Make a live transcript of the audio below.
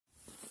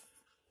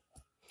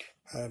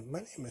Hi, my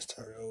name is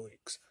Tyler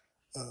Weeks.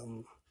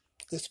 Um,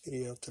 this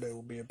video today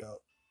will be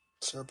about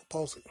cerebral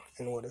palsy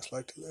and what it's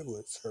like to live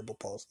with cerebral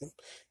palsy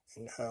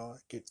and how I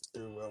get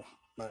through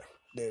my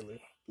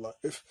daily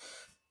life.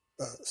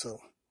 So,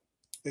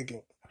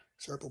 again,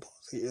 cerebral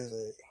palsy is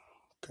a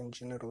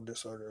congenital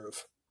disorder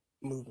of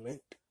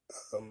movement.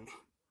 Um,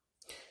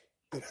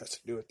 it has to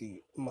do with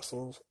the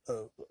muscles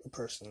of a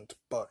person's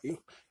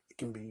body. It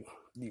can be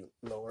the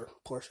lower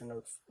portion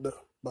of the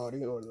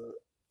body or the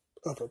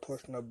upper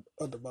portion of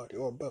the body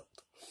or both.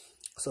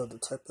 So the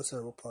type of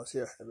cerebral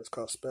palsy I have is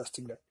called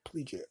spastic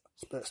diplegia.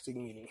 Spastic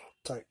meaning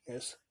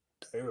tightness,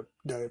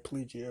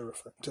 diplegia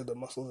referring to the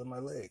muscles in my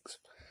legs.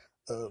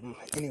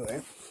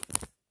 Anyway,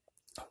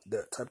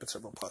 the type of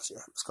cerebral palsy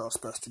I have is called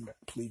spastic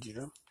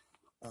diplegia.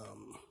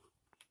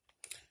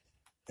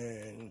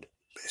 And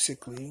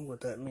basically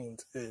what that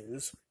means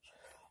is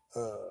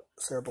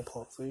cerebral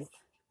palsy.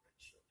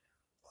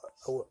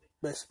 I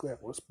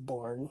was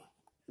born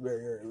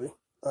very early.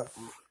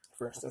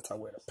 For instance, I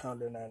weighed a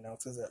pound and 9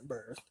 ounces at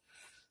birth.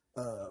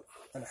 And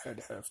I had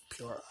to have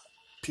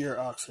pure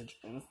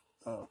oxygen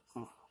to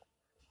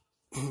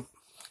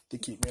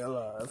keep me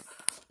alive.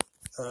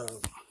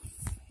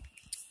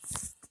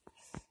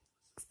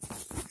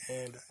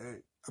 And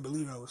I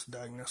believe I was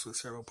diagnosed with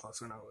cerebral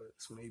palsy when I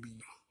was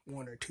maybe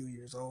 1 or 2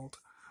 years old.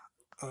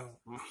 But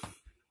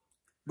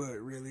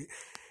really,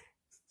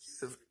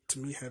 to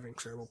me, having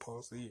cerebral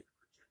palsy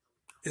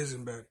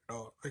isn't bad at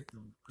all. It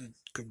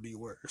could be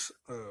worse.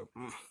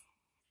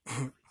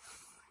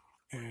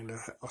 And I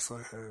also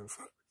have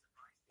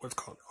what's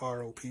called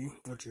ROP,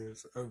 which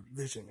is a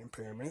vision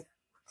impairment,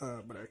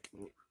 but I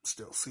can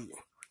still see.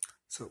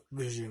 So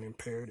vision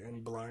impaired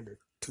and blind are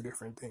two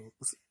different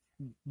things.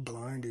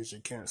 Blind is you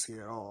can't see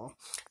at all,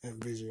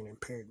 and vision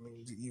impaired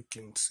means you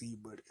can see,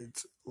 but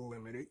it's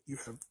limited. You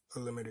have a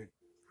limited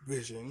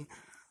vision.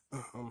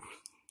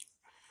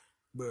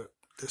 But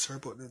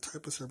the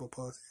type of cerebral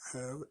palsy I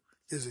have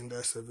isn't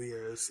as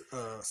severe as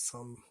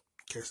some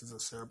cases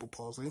of cerebral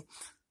palsy.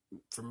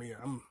 For me,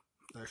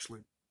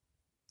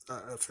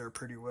 I fare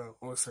pretty well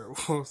with cerebral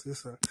palsy,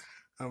 so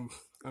I'm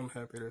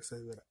happy to say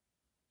that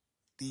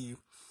the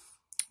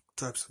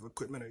types of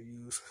equipment I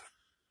use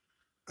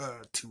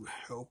to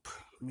help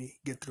me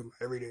get through my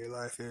everyday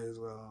life is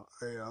a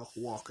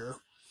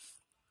walker,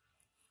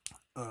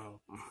 a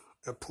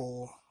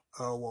pull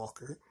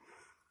walker,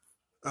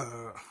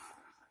 to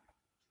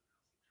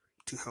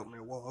help me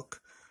walk.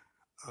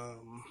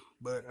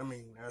 But I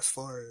mean, as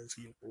far as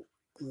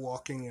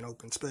walking in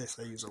open space,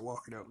 I use a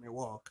walker to help me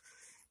walk.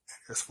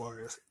 And as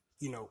far as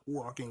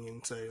walking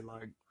in, say,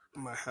 like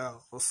my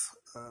house,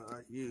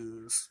 I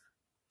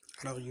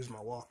don't use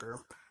my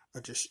walker. I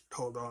just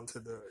hold on to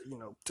the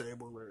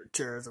table or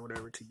chairs or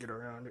whatever to get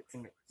around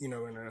in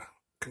a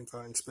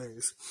confined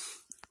space.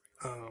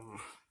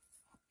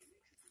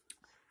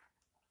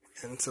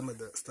 And some of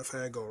the stuff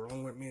had go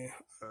wrong with me.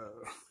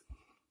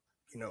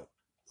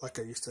 Like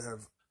I used to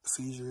have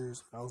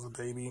seizures when I was a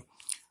baby,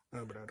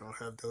 but I don't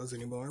have those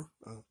anymore.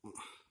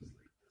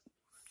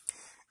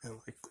 And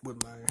like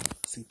with my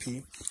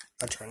CP,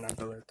 I try not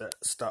to let that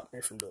stop me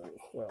from doing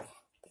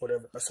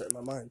whatever I set my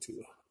mind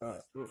to.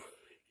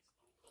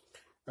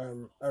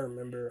 I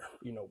remember,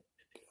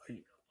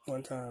 like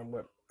one time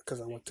because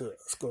I went to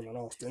school in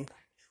Austin,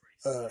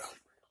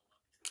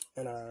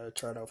 and I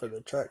tried out for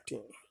the track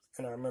team,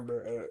 and I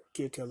remember a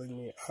kid telling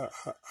me,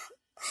 "How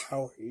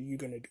are you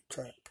gonna do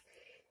track?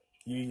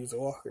 You use a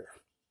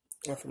walker."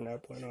 And from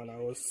that point on, I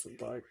was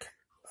like,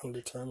 I'm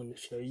determined to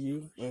show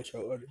you and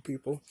show other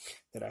people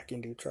that I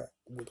can do track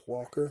with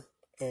walker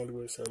and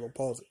with cerebral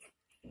palsy.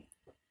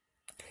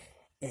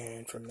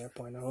 And from that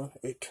point on,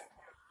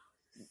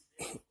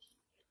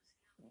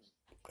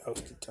 I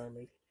was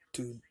determined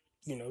to,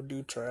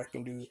 do track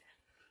and do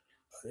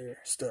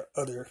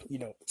other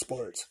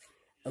sports.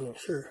 I mean,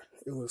 sure,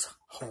 it was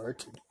hard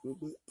to do,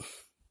 but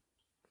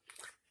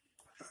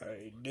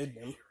I did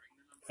them,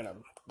 and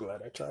I'm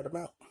glad I tried them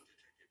out.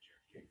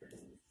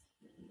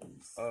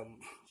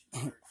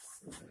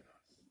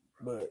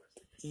 But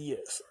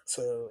yes,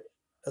 so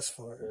as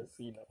far as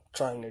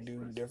trying to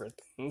do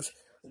different things,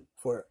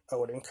 I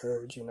would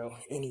encourage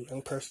any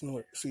young person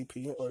with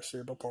CP or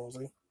cerebral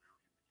palsy.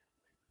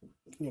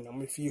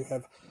 If you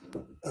have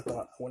a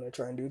thought, I want to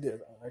try and do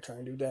this, I want to try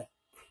and do that,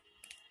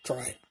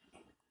 try it.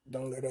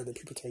 Don't let other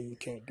people tell you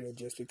can't do it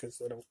just because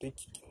they don't think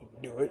you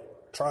can do it.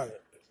 Try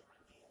it.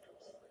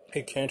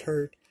 It can't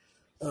hurt.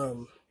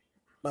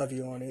 My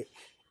view on it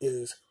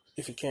is,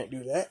 if you can't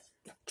do that,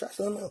 try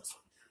something else.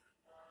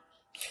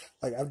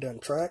 Like, I've done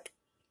track,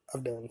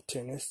 I've done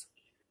tennis,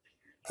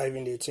 I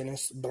even did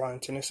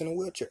blind tennis in a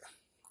wheelchair.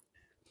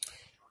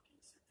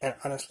 And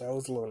honestly, I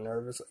was a little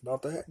nervous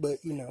about that,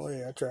 but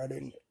hey, I tried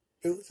it, and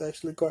it was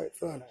actually quite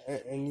fun.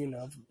 And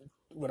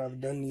when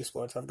I've done these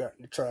sports, I've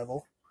gotten to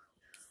travel.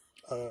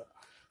 So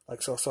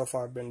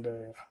far I've been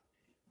to,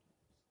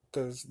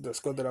 because the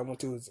school that I went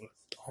to is in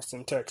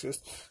Austin, Texas.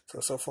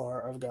 So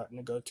far I've gotten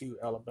to go to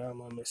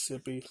Alabama,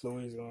 Mississippi,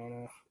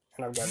 Louisiana,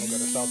 and I've gotten to go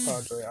to South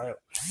Padre Island,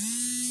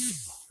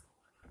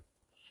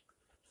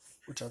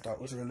 which I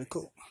thought was really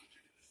cool.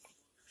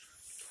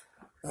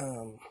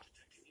 Um,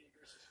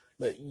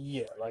 but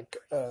yeah,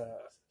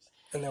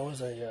 and there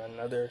was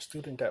another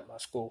student at my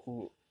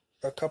school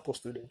a couple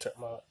students at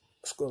my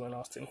school in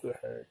Austin who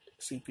had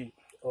CP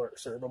or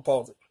cerebral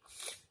palsy.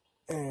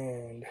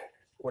 And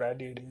what I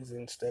did is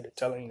instead of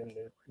telling them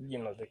that,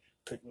 they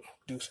couldn't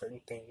do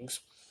certain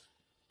things,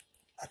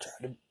 I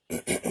tried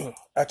to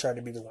I tried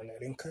to be the one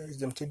that encouraged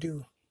them to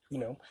do, you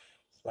know,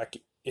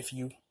 like if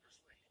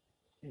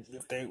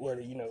they were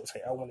to,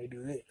 say I want to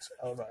do this,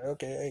 I was like,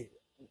 okay, hey,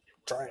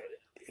 try it.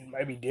 It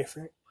might be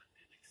different.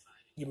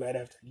 You might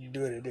have to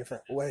do it a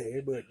different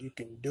way, but you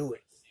can do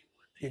it.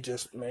 You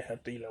just may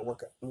have to,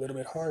 work a little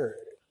bit harder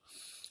at it.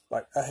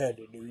 Like I had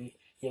to do,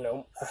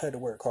 I had to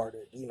work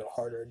harder,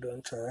 harder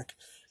doing track,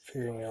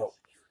 figuring out,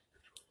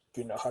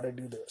 how to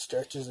do the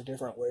stretches a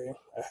different way.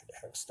 I had to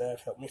have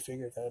staff help me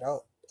figure that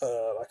out.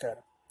 Like I had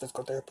a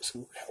physical therapist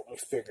who helped me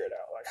figure it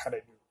out, like how to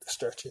do the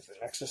stretches and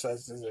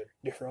exercises a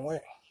different way.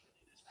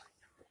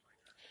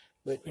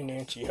 But in the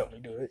end, she helped me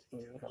do it,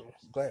 and I'm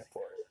glad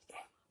for it.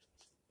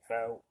 And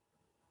I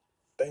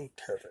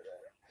thanked her for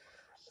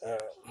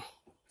that.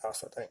 I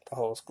also thank the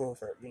whole school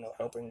for,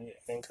 helping me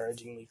and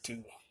encouraging me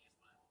to,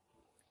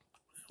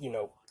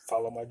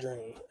 follow my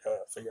dream,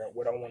 figure out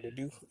what I want to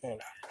do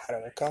and how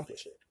to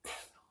accomplish it.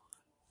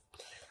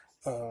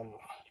 Um,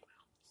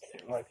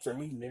 like for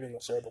me, living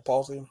with cerebral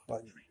palsy,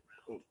 like,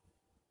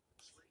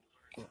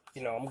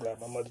 I'm glad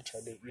my mother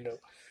tried to,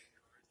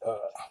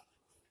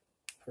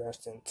 for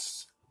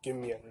instance, give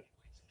me a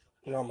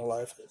normal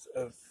life,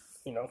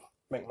 you know,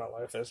 make my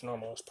life as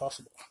normal as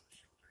possible.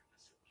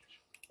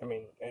 I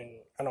mean,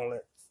 and I don't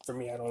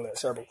let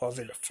cerebral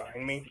palsy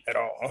define me at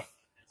all.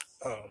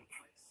 Um,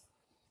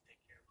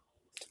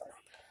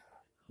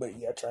 but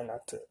yeah, I try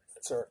not to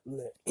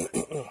let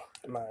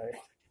my,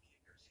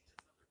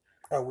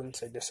 I wouldn't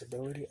say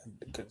disability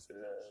because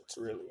it's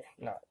really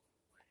not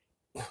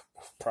a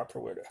proper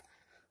way to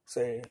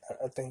say,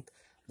 I think,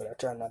 but I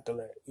try not to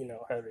let,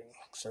 having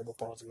cerebral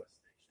palsy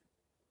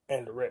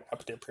and the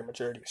retinopathy of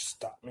prematurity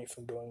stop me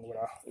from doing what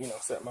I,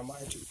 set my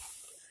mind to.